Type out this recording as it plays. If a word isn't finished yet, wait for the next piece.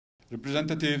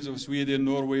representatives of Sweden,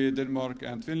 Norway, Denmark,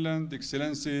 and Finland,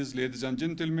 Excellencies, ladies and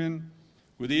gentlemen,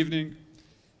 good evening.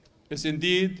 It's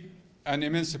indeed an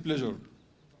immense pleasure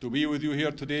to be with you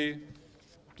here today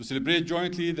to celebrate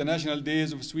jointly the national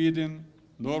days of Sweden,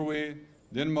 Norway,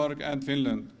 Denmark, and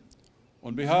Finland.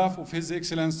 On behalf of His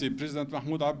Excellency President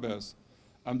Mahmoud Abbas,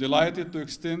 I'm delighted to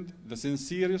extend the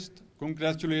sincerest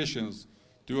congratulations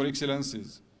to your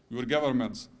excellencies, your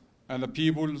governments, and the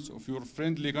peoples of your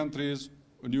friendly countries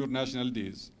on your national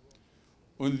days.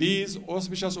 On these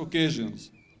auspicious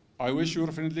occasions, I wish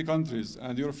your friendly countries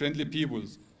and your friendly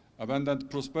peoples abundant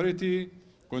prosperity,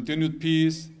 continued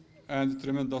peace, and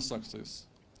tremendous success.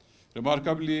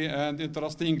 Remarkably and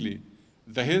interestingly,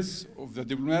 the heads of the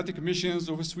diplomatic missions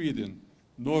of Sweden,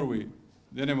 Norway,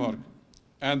 Denmark,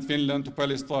 and Finland to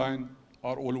Palestine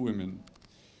are all women.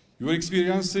 Your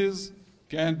experiences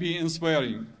can be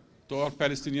inspiring to our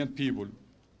Palestinian people,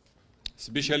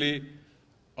 especially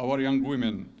our young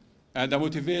women, and a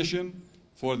motivation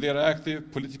for their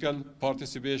active political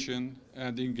participation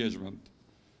and engagement.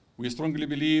 We strongly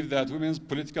believe that women's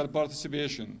political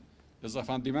participation is a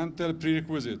fundamental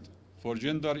prerequisite for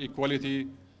gender equality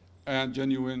and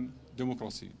genuine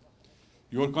democracy.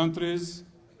 Your countries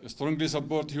strongly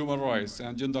support human rights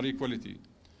and gender equality.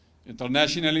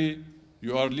 Internationally,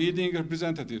 you are leading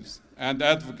representatives and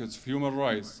advocates of human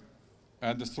rights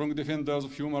and strong defenders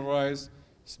of human rights,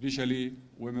 especially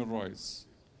women's rights.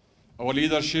 Our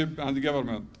leadership and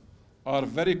government are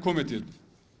very committed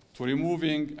to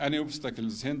removing any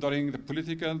obstacles hindering the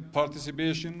political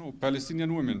participation of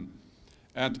Palestinian women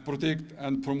and to protect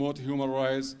and promote human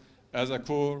rights as a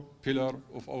core pillar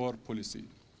of our policy.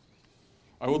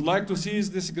 I would like to seize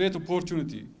this great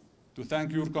opportunity to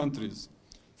thank your countries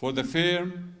for the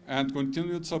firm and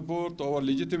continued support to our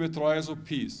legitimate rights of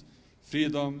peace,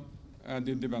 freedom, and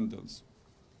independence.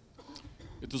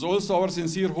 It is also our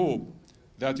sincere hope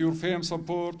that your firm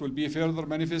support will be further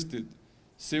manifested,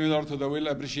 similar to the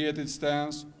well-appreciated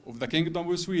stance of the Kingdom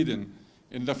of Sweden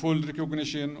in the full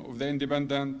recognition of the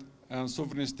independent and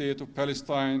sovereign state of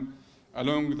Palestine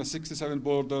along the 67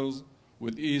 borders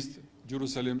with East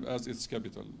Jerusalem as its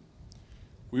capital.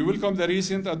 We welcome the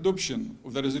recent adoption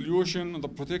of the resolution on the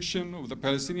protection of the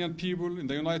Palestinian people in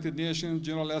the United Nations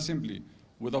General Assembly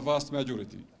with a vast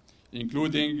majority,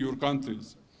 including your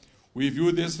countries. We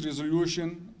view this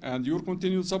resolution and your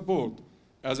continued support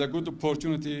as a good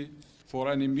opportunity for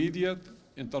an immediate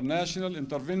international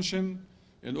intervention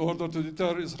in order to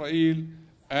deter Israel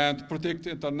and protect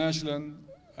international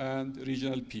and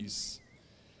regional peace.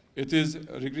 It is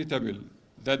regrettable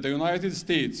that the United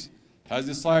States has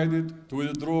decided to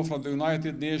withdraw from the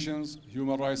United Nations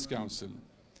Human Rights Council.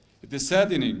 It is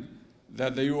saddening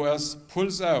that the US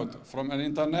pulls out from an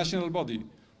international body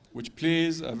which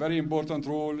plays a very important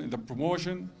role in the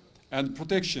promotion and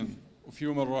protection of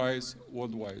human rights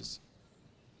worldwide.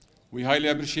 We highly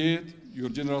appreciate your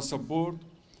generous support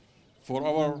for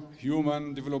our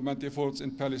human development efforts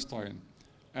in Palestine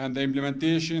and the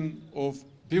implementation of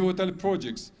pivotal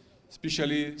projects,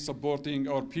 especially supporting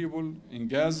our people in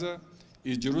Gaza,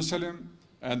 East Jerusalem,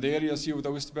 and the Area C of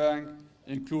the West Bank,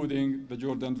 including the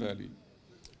Jordan Valley.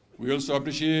 We also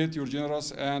appreciate your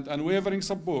generous and unwavering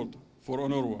support for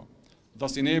UNRWA,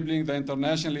 thus enabling the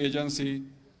international agency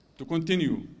to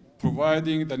continue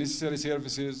providing the necessary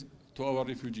services to our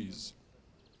refugees.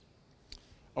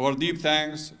 Our deep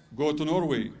thanks go to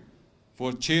Norway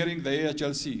for chairing the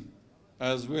AHLC,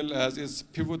 as well as its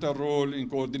pivotal role in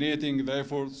coordinating the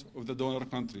efforts of the donor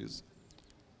countries.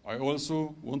 I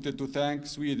also wanted to thank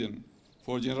Sweden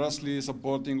for generously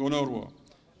supporting UNRWA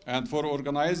and for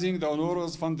organizing the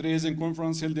UNRWA's fundraising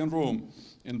conference held in Rome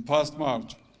in past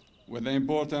March, with the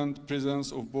important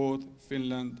presence of both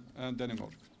Finland and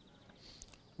Denmark.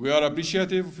 We are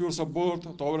appreciative of your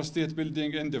support to our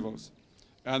state-building endeavors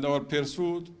and our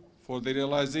pursuit for the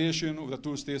realization of the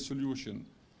two-state solution.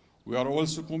 We are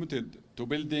also committed to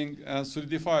building and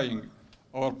solidifying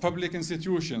our public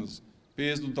institutions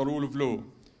based on the rule of law,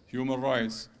 human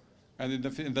rights, and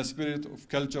in the spirit of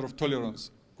culture of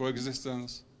tolerance,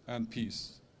 coexistence, and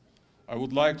peace. I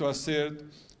would like to assert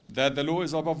that the law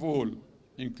is above all,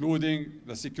 including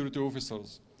the security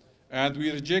officers, and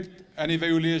we reject any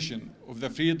violation of the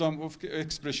freedom of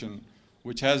expression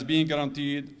which has been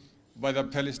guaranteed by the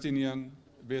Palestinian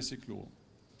Basic Law.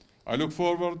 I look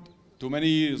forward to many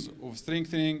years of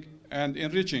strengthening and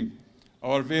enriching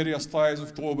our various ties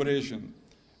of cooperation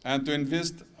and to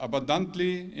invest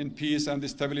abundantly in peace and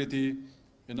stability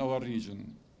in our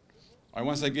region. I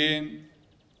once again,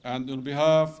 and on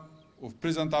behalf of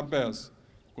President Abbas,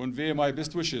 convey my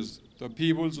best wishes to the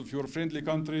peoples of your friendly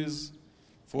countries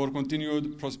for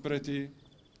continued prosperity,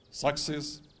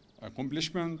 success,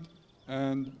 accomplishment,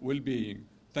 and well-being.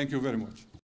 Thank you very much.